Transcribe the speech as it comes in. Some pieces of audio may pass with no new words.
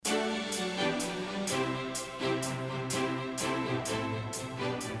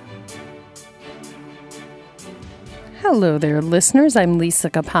Hello there, listeners. I'm Lisa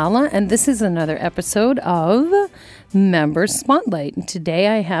Capalla, and this is another episode of Member Spotlight. And today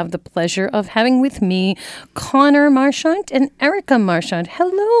I have the pleasure of having with me Connor Marchant and Erica Marchant.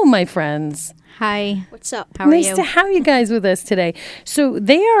 Hello, my friends. Hi. What's up? How are you? Nice to have you guys with us today. So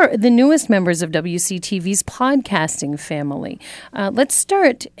they are the newest members of WCTV's podcasting family. Let's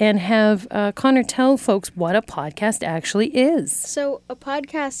start and have Connor tell folks what a podcast actually is. So a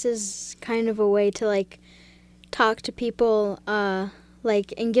podcast is kind of a way to talk to people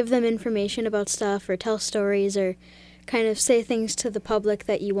and give them information about stuff or tell stories or kind of say things to the public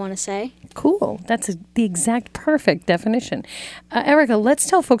that you want to say. Cool. That's the exact perfect definition. Erica, let's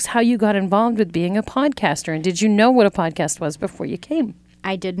tell folks how you got involved with being a podcaster. And did you know what a podcast was before you came?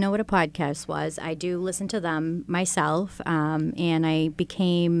 I did know what a podcast was. I do listen to them myself, and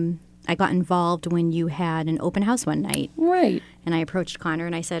I got involved when you had an open house one night. Right. And I approached Connor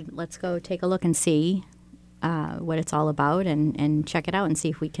and I said, let's go take a look and see what it's all about and check it out and see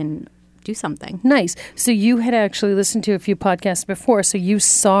if we can do something. Nice. So you had actually listened to a few podcasts before, so you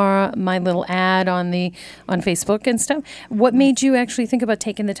saw my little ad on Facebook and stuff. What made you actually think about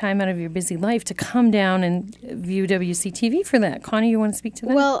taking the time out of your busy life to come down and view WCTV for that? Connie, you want to speak to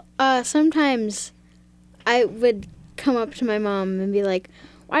that? Well, sometimes I would come up to my mom and be like,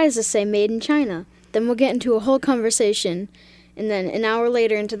 why does this say made in China? Then we'll get into a whole conversation. And then an hour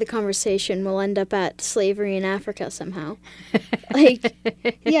later into the conversation, we'll end up at slavery in Africa somehow.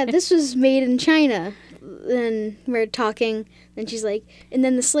 Yeah, this was made in China. Then we're talking, and she's like, and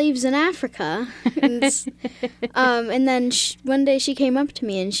then the slaves in Africa. And then one day she came up to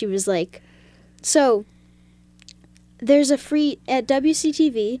me and she was like, so there's at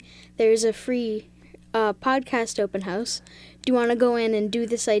WCTV, there's a free podcast open house. Do you want to go in and do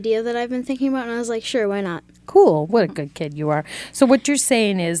this idea that I've been thinking about? And I was like, sure, why not? Cool. What a good kid you are. So what you're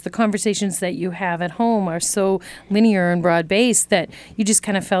saying is the conversations that you have at home are so linear and broad-based that you just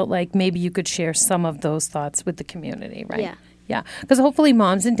kind of felt like maybe you could share some of those thoughts with the community, right? Yeah. Yeah, because hopefully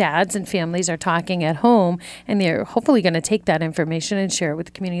moms and dads and families are talking at home, and they're hopefully going to take that information and share it with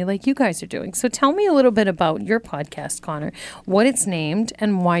the community like you guys are doing. So tell me a little bit about your podcast, Connor, what it's named,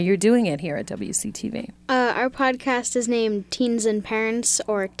 and why you're doing it here at WCTV. Our podcast is named Teens and Parents,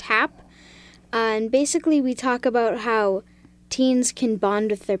 or TAP. And basically we talk about how teens can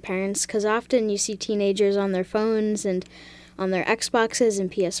bond with their parents, because often you see teenagers on their phones and on their Xboxes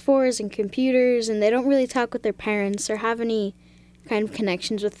and PS4s and computers, and they don't really talk with their parents or have any kind of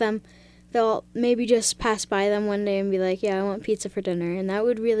connections with them. They'll maybe just pass by them one day and be like, yeah, I want pizza for dinner, and that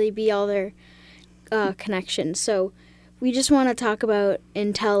would really be all their connections. So we just want to talk about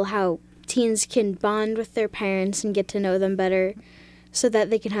and tell how teens can bond with their parents and get to know them better so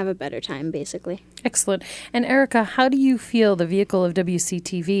that they can have a better time, basically. Excellent. And Erica, how do you feel the vehicle of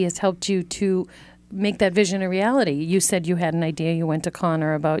WCTV has helped you to make that vision a reality? You said you had an idea. You went to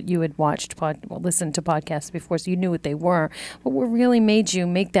Connor about you had listened to podcasts before, so you knew what they were. But what really made you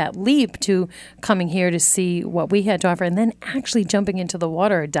make that leap to coming here to see what we had to offer and then actually jumping into the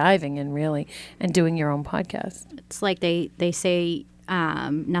water, diving in really, and doing your own podcast? It's like they say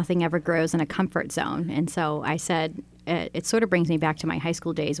nothing ever grows in a comfort zone. And so I said, it sort of brings me back to my high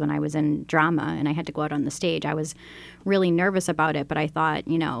school days when I was in drama and I had to go out on the stage. I was really nervous about it, but I thought,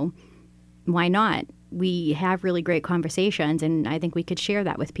 why not? We have really great conversations, and I think we could share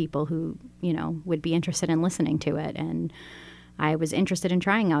that with people who, would be interested in listening to it. And I was interested in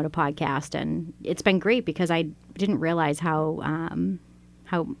trying out a podcast, and it's been great because I didn't realize how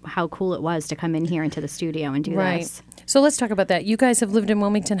cool it was to come in here into the studio and do this. So let's talk about that. You guys have lived in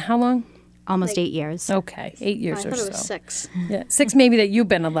Wilmington how long? Almost 8 years. Okay, 8 years or so. I thought it was 6. Yeah, 6 maybe that you've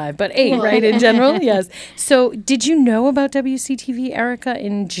been alive, but 8, right, in general? Yes. So did you know about WCTV, Erica,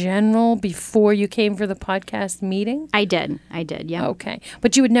 in general before you came for the podcast meeting? I did, yeah. Okay.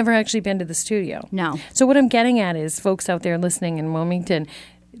 But you had never actually been to the studio? No. So what I'm getting at is folks out there listening in Wilmington,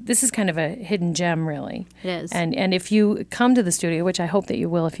 this is kind of a hidden gem, really. It is. And if you come to the studio, which I hope that you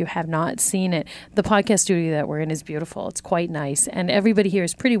will if you have not seen it, the podcast studio that we're in is beautiful. It's quite nice. And everybody here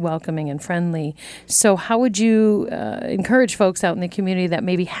is pretty welcoming and friendly. So how would you encourage folks out in the community that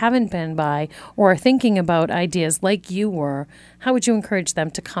maybe haven't been by or are thinking about ideas like you were, how would you encourage them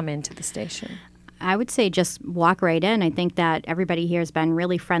to come into the station? I would say just walk right in. I think that everybody here has been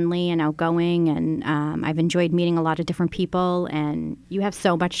really friendly and outgoing, and I've enjoyed meeting a lot of different people, and you have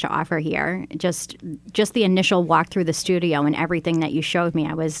so much to offer here. Just the initial walk through the studio and everything that you showed me,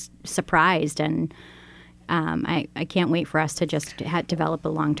 I was surprised, and I can't wait for us to just develop a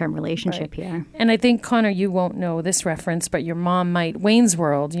long-term relationship here. And I think, Connor, you won't know this reference, but your mom might. Wayne's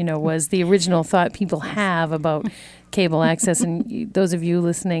World, was the original thought people have about cable access, and those of you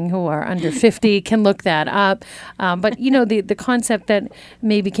listening who are under 50 can look that up. But, the concept that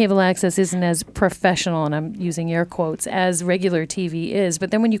maybe cable access isn't as professional, and I'm using air quotes, as regular TV is.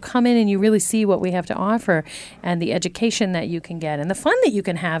 But then when you come in and you really see what we have to offer and the education that you can get and the fun that you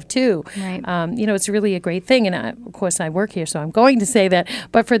can have, too, right. It's really a great thing. And, of course, I work here, so I'm going to say that.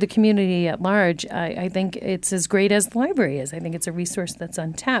 But for the community at large, I think it's as great as the library is. I think it's a resource that's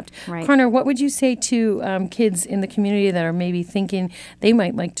untapped. Right. Connor, what would you say to kids in the community that are maybe thinking they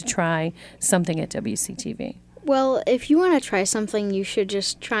might like to try something at WCTV? Well, if you want to try something, you should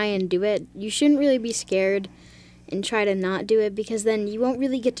just try and do it. You shouldn't really be scared and try to not do it, because then you won't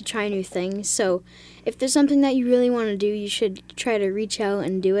really get to try new things. So if there's something that you really want to do, you should try to reach out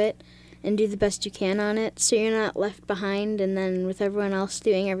and do it and do the best you can on it, so you're not left behind, and then with everyone else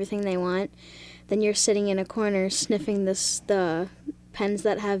doing everything they want, then you're sitting in a corner sniffing the pens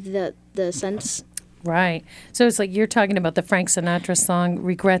that have the scents. Right. So it's like you're talking about the Frank Sinatra song,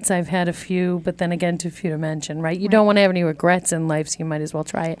 regrets I've had a few, but then again too few to mention, right? You don't want to have any regrets in life, so you might as well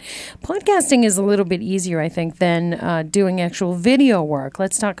try it. Podcasting is a little bit easier, I think, than doing actual video work.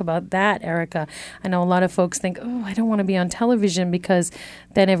 Let's talk about that, Erica. I know a lot of folks think, I don't want to be on television because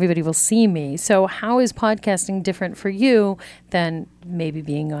then everybody will see me. So how is podcasting different for you than maybe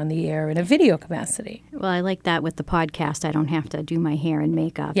being on the air in a video capacity? Well, I like that with the podcast. I don't have to do my hair and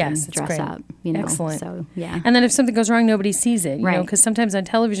makeup and dress great. up. Excellent. So, yeah. And then if something goes wrong, nobody sees it. Right. Because sometimes on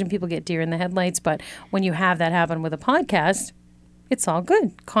television people get deer in the headlights, but when you have that happen with a podcast, it's all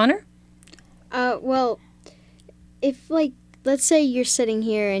good. Connor? Well, if, let's say you're sitting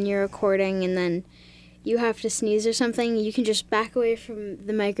here and you're recording and then you have to sneeze or something, you can just back away from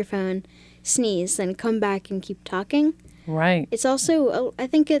the microphone, sneeze, then come back and keep talking. Right. It's also, I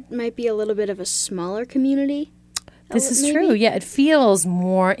think it might be a little bit of a smaller community. This is maybe? true. Yeah, it feels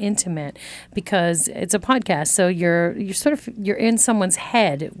more intimate because it's a podcast. So you're in someone's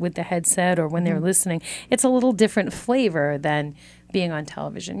head with the headset or when they're listening. It's a little different flavor than being on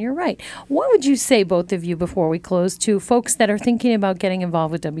television. You're right. What would you say, both of you, before we close, to folks that are thinking about getting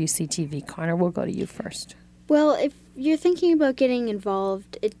involved with WCTV? Connor, we'll go to you first. Well, if you're thinking about getting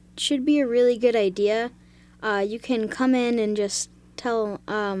involved, it should be a really good idea. You can come in and just tell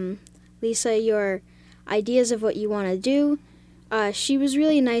Lisa your ideas of what you want to do. She was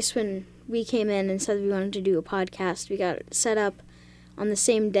really nice when we came in and said we wanted to do a podcast. We got it set up on the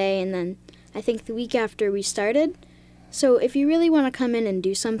same day, and then I think the week after we started. So if you really want to come in and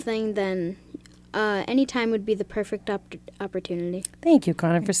do something, then any time would be the perfect opportunity. Thank you,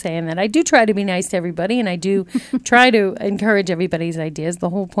 Connor, for saying that. I do try to be nice to everybody, and I do try to encourage everybody's ideas. The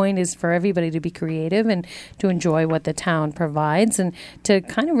whole point is for everybody to be creative and to enjoy what the town provides and to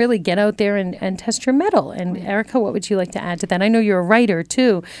kind of really get out there and test your mettle. And Erica, what would you like to add to that? I know you're a writer,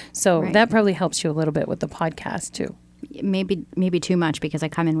 too, so that probably helps you a little bit with the podcast, too. Maybe too much because I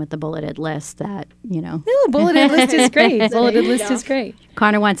come in with the bulleted list that, No, bulleted list is great. Bulleted list is great.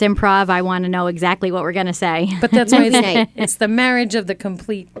 Connor wants improv. I want to know exactly what we're going to say. But that's why it's the marriage of the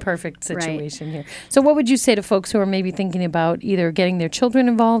complete perfect situation here. So what would you say to folks who are maybe thinking about either getting their children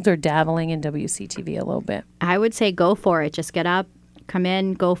involved or dabbling in WCTV a little bit? I would say go for it. Just get up, come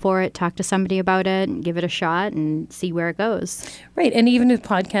in, go for it, talk to somebody about it, and give it a shot and see where it goes. Right. And even if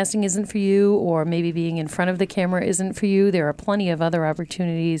podcasting isn't for you or maybe being in front of the camera isn't for you, there are plenty of other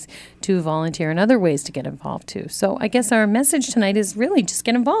opportunities to volunteer and other ways to get involved too. So I guess our message tonight is really just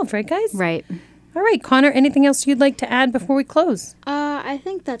get involved, right, guys? Right. All right, Connor, anything else you'd like to add before we close? I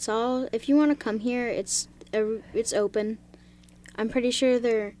think that's all. If you want to come here, it's open. I'm pretty sure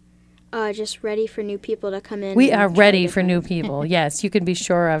they're just ready for new people to come in. We are ready for new people. Yes, you can be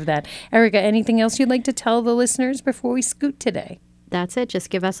sure of that. Erica, anything else you'd like to tell the listeners before we scoot today? That's it. Just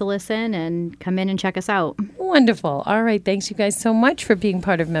give us a listen and come in and check us out. Wonderful. All right. Thanks you guys so much for being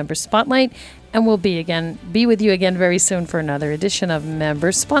part of Member Spotlight. And we'll be with you again very soon for another edition of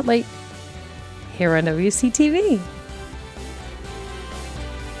Member Spotlight here on WCTV.